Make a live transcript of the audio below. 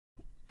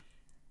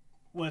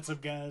What's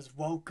up, guys?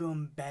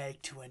 Welcome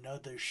back to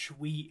another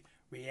Shweet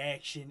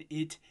reaction.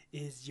 It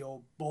is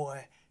your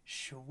boy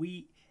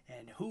Shweet,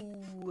 and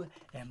who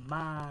am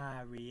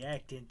I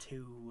reacting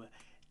to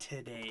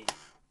today?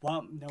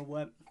 Well, you know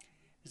what?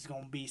 This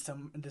gonna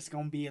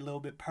be a little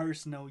bit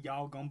personal.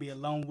 Y'all gonna be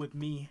alone with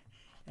me,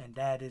 and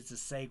that is the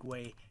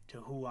segue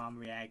to who I'm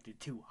reacting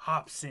to.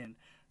 Hopsin.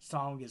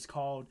 Song is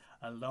called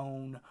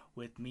 "Alone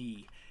with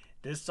Me."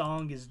 This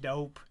song is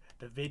dope.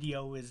 The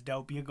video is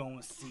dope. You're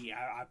gonna see.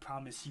 I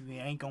promise you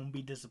ain't gonna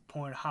be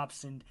disappointed.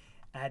 Hopsin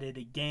at it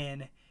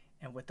again.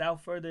 And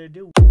without further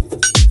ado,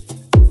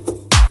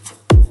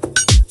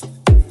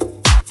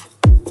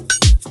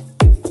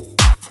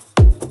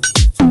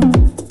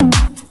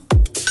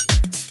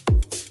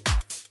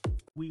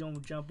 we gonna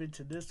jump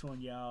into this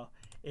one, y'all.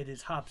 It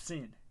is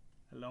Hopsin,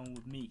 "Alone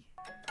with Me."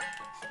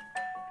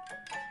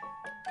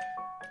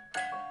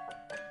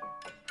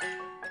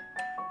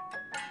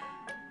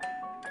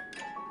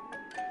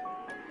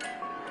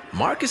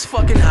 Marcus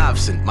fucking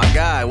Hopsin, my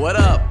guy, what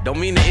up? Don't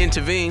mean to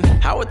intervene.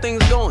 How are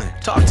things going?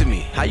 Talk to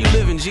me. How you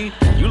living, G?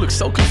 You look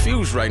so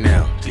confused right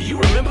now. Do you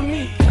remember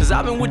me? Cause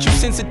I've been with you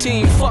since a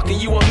teen, fucking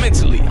you up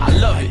mentally. I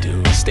love it,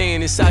 dude.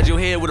 Staying inside your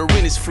head with a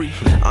rent is free.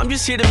 I'm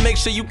just here to make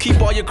sure you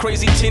keep all your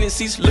crazy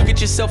tendencies. Look at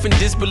yourself in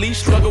disbelief,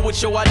 struggle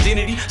with your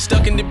identity.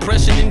 Stuck in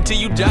depression until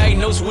you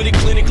diagnosed with it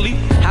clinically.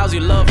 How's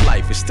your love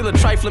life? It's still a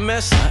trifling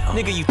mess?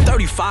 Nigga, you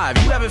 35,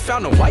 you haven't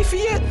found a wifey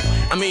yet?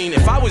 I mean,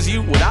 if I was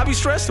you, would I be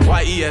stressed?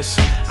 Why, yes.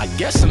 I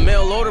guess a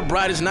mail order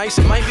bride is nice,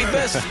 it might be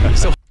best.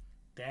 So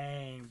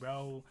dang,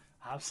 bro.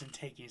 Hopsin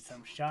taking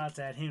some shots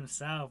at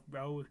himself,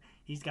 bro.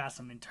 He's got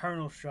some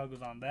internal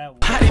struggles on that one.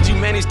 How did you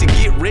manage to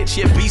get rich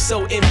yet be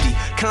so empty?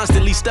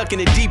 Constantly stuck in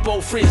a deep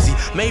old frenzy.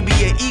 Maybe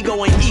your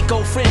ego ain't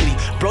eco-friendly.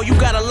 Bro, you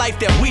got a life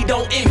that we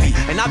don't envy.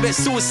 And I bet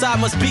suicide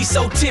must be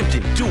so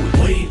tempting. Do it.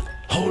 Wait,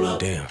 hold up.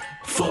 Damn.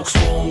 Fuck's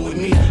wrong with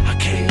me? I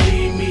can't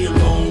leave me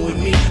alone with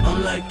me.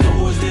 I'm like,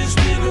 who is this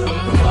nigga?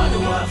 Why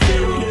do I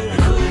fear him? It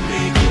couldn't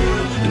be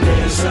clearer. The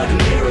man inside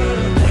the mirror.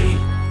 Wait,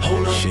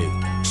 hold up. Shit.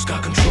 It's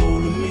got control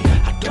of me.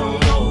 I don't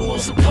know who I'm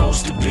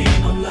supposed to be.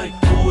 I'm like,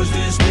 who is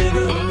this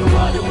nigga?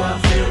 Why do I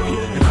fear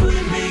him? It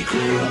couldn't be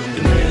clearer.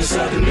 The man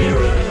inside the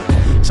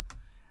mirror.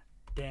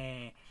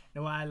 Dang.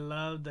 No, I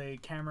love the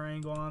camera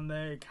angle on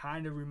there. It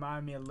kind of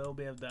reminded me a little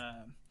bit of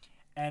the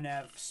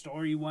NF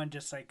story one,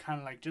 just like kind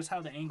of like just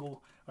how the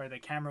angle or the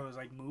camera was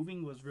like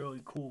moving was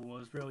really cool. It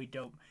was really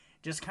dope.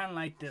 Just kind of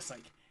like this,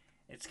 like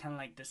it's kind of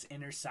like this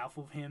inner self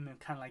of him, and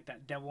kind of like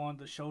that devil on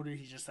the shoulder.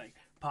 He's just like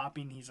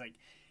popping. He's like,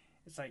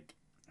 it's like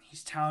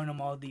he's telling him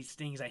all these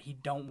things that he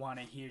don't want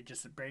to hear,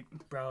 just to break,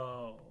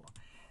 bro.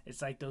 It's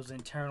like those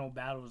internal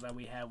battles that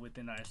we have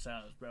within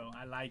ourselves, bro.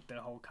 I like the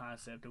whole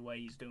concept of what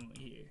he's doing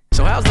here.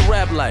 So how's the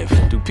rap life?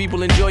 Do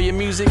people enjoy your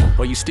music?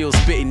 Or you still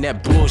spitting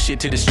that bullshit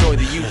to destroy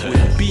the youth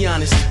with? Be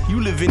honest, you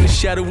live in the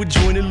shadow with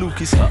Joyner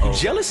Lucas. You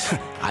jealous?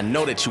 I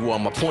know that you are,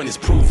 my point is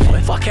proven. What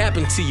the fuck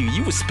happened to you?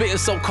 You was spitting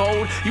so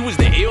cold, you was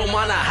the ill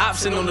minor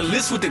Hopsin on the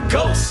list with the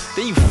ghosts.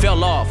 Then you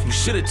fell off, you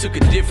should've took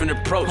a different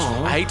approach.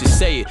 I hate to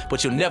say it,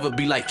 but you'll never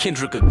be like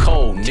Kendrick or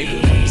Cole,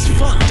 nigga. It's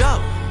fucked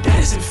up. That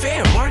isn't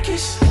fair,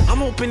 Marcus. I'm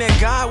hoping that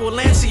God will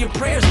answer your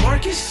prayers,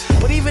 Marcus.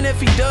 But even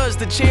if he does,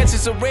 the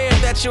chances are rare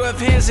that you'll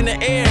have hands in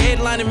the air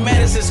headlining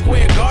Madison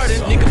Square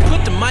Garden. Nigga,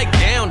 put the mic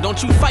down,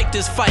 don't you fight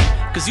this fight.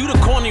 Cause you the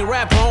corny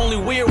rapper only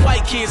weird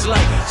white kids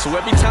like. So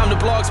every time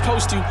the blogs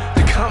post you,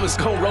 the comments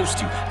gon'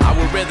 roast you. I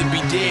would rather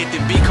be dead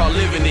than be caught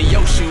living in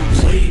your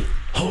shoes. Wait,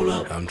 hold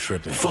up. I'm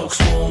tripping. Fuck's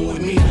wrong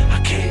with me?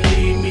 I can't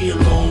leave me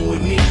alone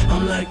with me.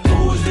 I'm like,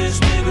 who is this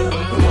nigga?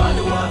 Why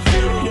do I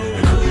fear him?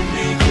 It couldn't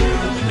be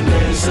clearer. The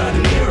man inside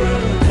the mirror.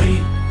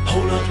 Wait,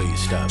 hold up. Please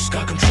stop. It's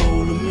got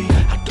control of me.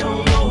 I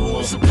don't know who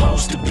I'm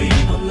supposed to be.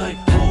 I'm like,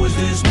 who is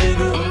this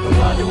nigga?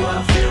 Why do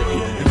I fear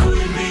him? It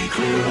couldn't be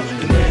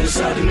clearer. The man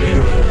inside the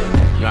mirror.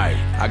 Alright,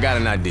 I got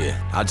an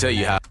idea. I'll tell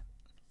you how.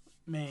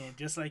 Man,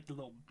 just like the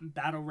little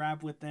battle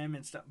rap with them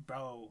and stuff,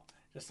 bro.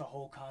 Just the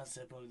whole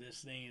concept of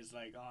this thing is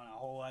like on a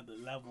whole other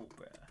level,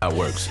 bro. How it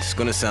works. It's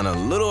gonna sound a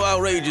little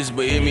outrageous,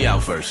 but hear me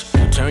out first.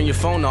 Turn your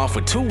phone off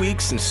for 2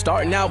 weeks and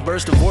start an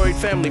outburst of worried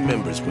family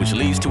members, which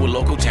leads to a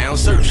local town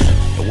search.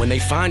 And when they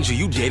find you,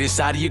 you dead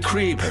inside of your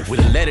crib with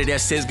a letter that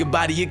says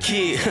goodbye to your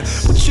kid.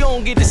 But you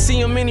don't get to see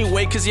him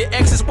anyway, cause your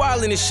ex is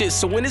wildin' and shit.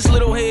 So in his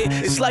little head,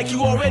 it's like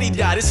you already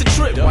died. It's a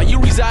trip. While you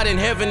reside in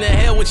heaven or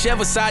hell,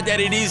 whichever side that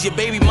it is, your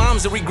baby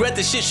mom's a regret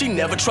the shit she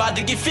never tried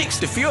to get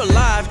fixed. If you're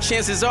alive,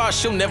 chances are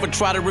she'll never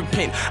try to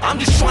repent. I'm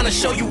just trying to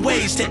show you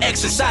ways to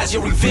exercise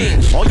your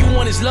revenge. All you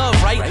want is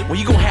love, right? Well,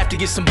 you gon' have to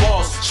get some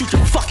balls. Shoot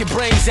your fucking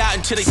brains out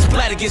until they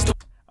splat against the...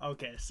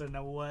 Okay, so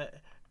now what?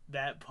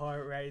 That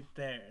part right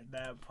there,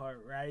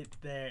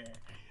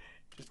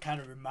 just kind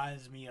of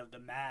reminds me of The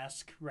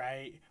Mask,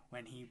 right?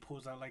 When he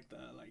pulls out like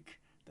the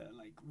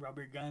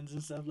rubber guns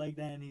and stuff like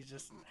that, and he's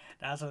just,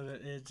 that's what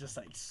it's just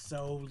like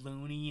so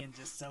loony and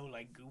just so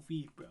like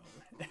goofy, bro.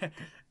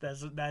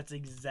 that's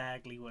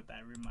exactly what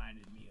that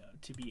reminded me of,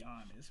 to be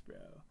honest, bro.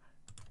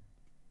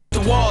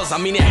 walls. I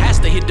mean, it has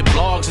to hit the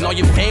blogs and all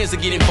your fans to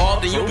get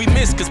involved. And you'll be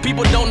missed cause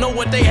people don't know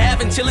what they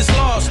have until it's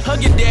lost.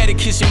 Hug your dad and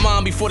kiss your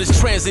mom before this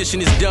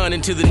transition is done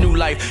into the new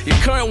life. Your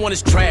current one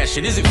is trash,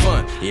 it isn't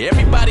fun. Yeah,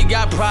 everybody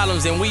got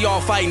problems and we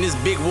all fighting this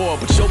big war,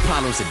 but your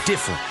problems are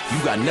different. You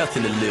got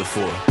nothing to live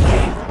for.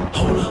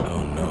 Hold up,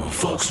 oh no,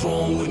 fuck's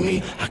wrong with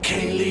me? I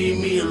can't leave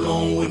me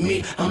alone with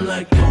me. I'm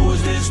like, who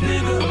is this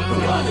nigga?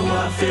 Why do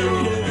I fear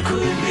him? It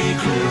couldn't be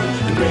clearer.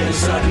 The man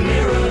inside the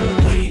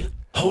mirror. Wait,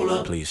 hold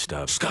up, Please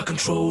stop. it's got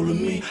control of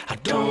me. I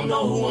don't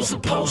know who I'm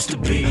supposed to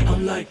be.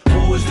 I'm like,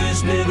 who is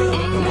this nigga?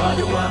 Why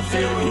do I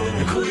fear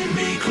him? It couldn't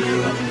be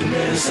clearer. The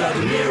man inside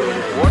the mirror.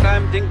 What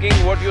I'm thinking,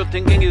 what you're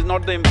thinking is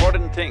not the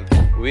important thing.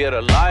 We are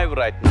alive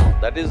right now,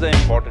 that is the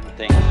important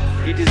thing.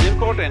 It is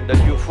important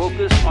that you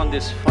focus on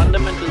this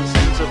fundamental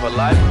sense of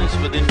aliveness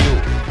within you,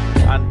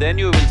 and then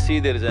you will see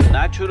there is a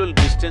natural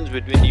distance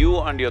between you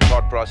and your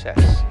thought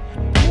process.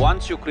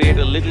 Once you create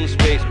a little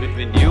space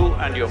between you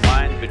and your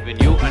mind, between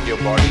you and your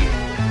body,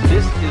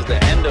 this is the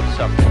end of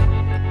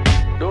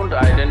suffering. Don't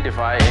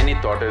identify any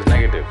thought as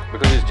negative,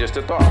 because it's just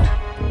a thought.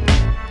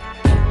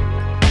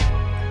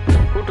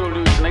 Who told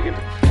you it's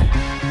negative?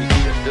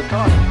 It's just a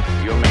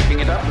thought. You're making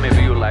it up,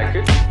 maybe you like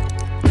it.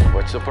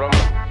 What's the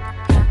problem?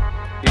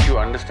 If you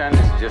understand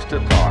it's just a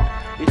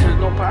thought, it has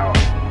no power.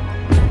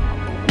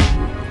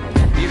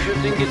 If you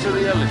think it's a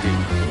reality,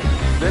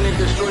 then it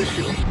destroys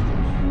you.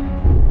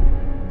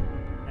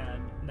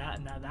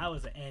 Now that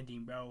was the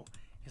ending, bro.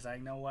 He's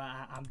like, no, what?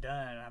 I'm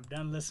done. I'm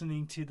done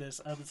listening to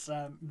this other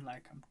side.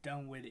 Like, I'm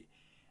done with it.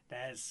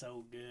 That's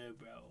so good,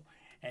 bro.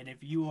 And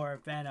if you are a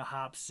fan of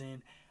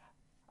Hopsin,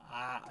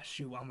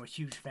 shoot, I'm a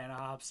huge fan of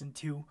Hopsin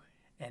too.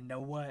 And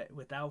know what?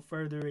 Without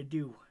further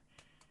ado,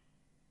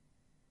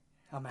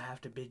 I'm gonna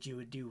have to bid you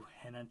adieu.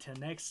 And until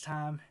next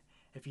time,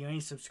 if you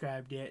ain't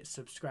subscribed yet,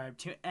 subscribe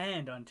to.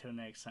 And until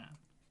next time,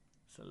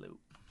 salute.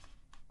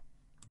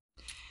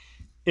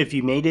 If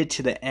you made it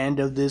to the end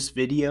of this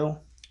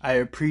video, I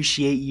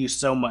appreciate you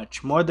so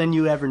much, more than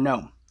you ever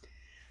know.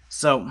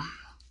 So,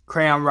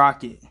 Crayon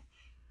Rocket,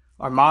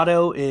 our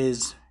motto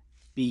is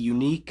be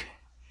unique,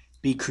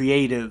 be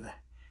creative,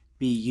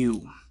 be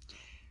you.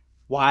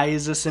 Why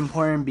is this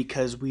important?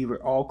 Because we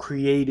were all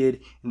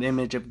created in the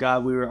image of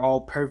God. We were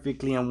all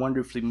perfectly and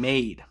wonderfully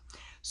made.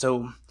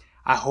 So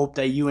I hope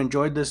that you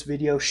enjoyed this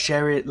video.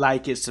 Share it,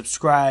 like it,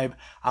 subscribe.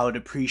 I would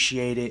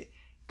appreciate it.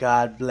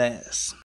 God bless.